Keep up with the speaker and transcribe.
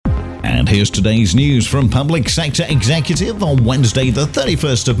here's today's news from Public Sector Executive on Wednesday the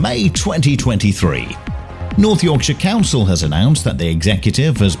 31st of May 2023. North Yorkshire Council has announced that the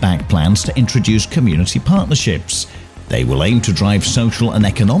executive has backed plans to introduce community partnerships. They will aim to drive social and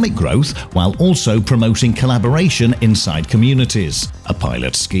economic growth while also promoting collaboration inside communities. A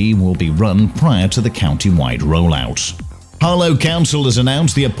pilot scheme will be run prior to the county-wide rollout. Harlow Council has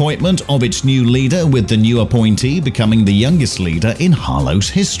announced the appointment of its new leader, with the new appointee becoming the youngest leader in Harlow's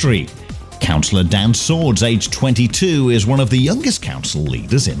history. Councillor Dan Swords, aged 22, is one of the youngest council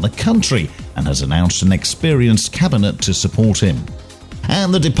leaders in the country and has announced an experienced cabinet to support him.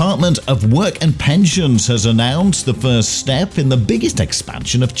 And the Department of Work and Pensions has announced the first step in the biggest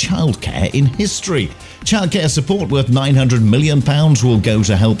expansion of childcare in history. Childcare support worth £900 million will go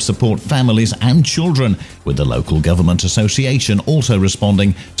to help support families and children, with the local government association also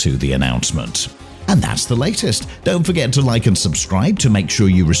responding to the announcement. And that's the latest. Don't forget to like and subscribe to make sure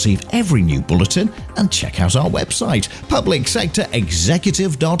you receive every new bulletin, and check out our website,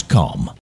 publicsectorexecutive.com.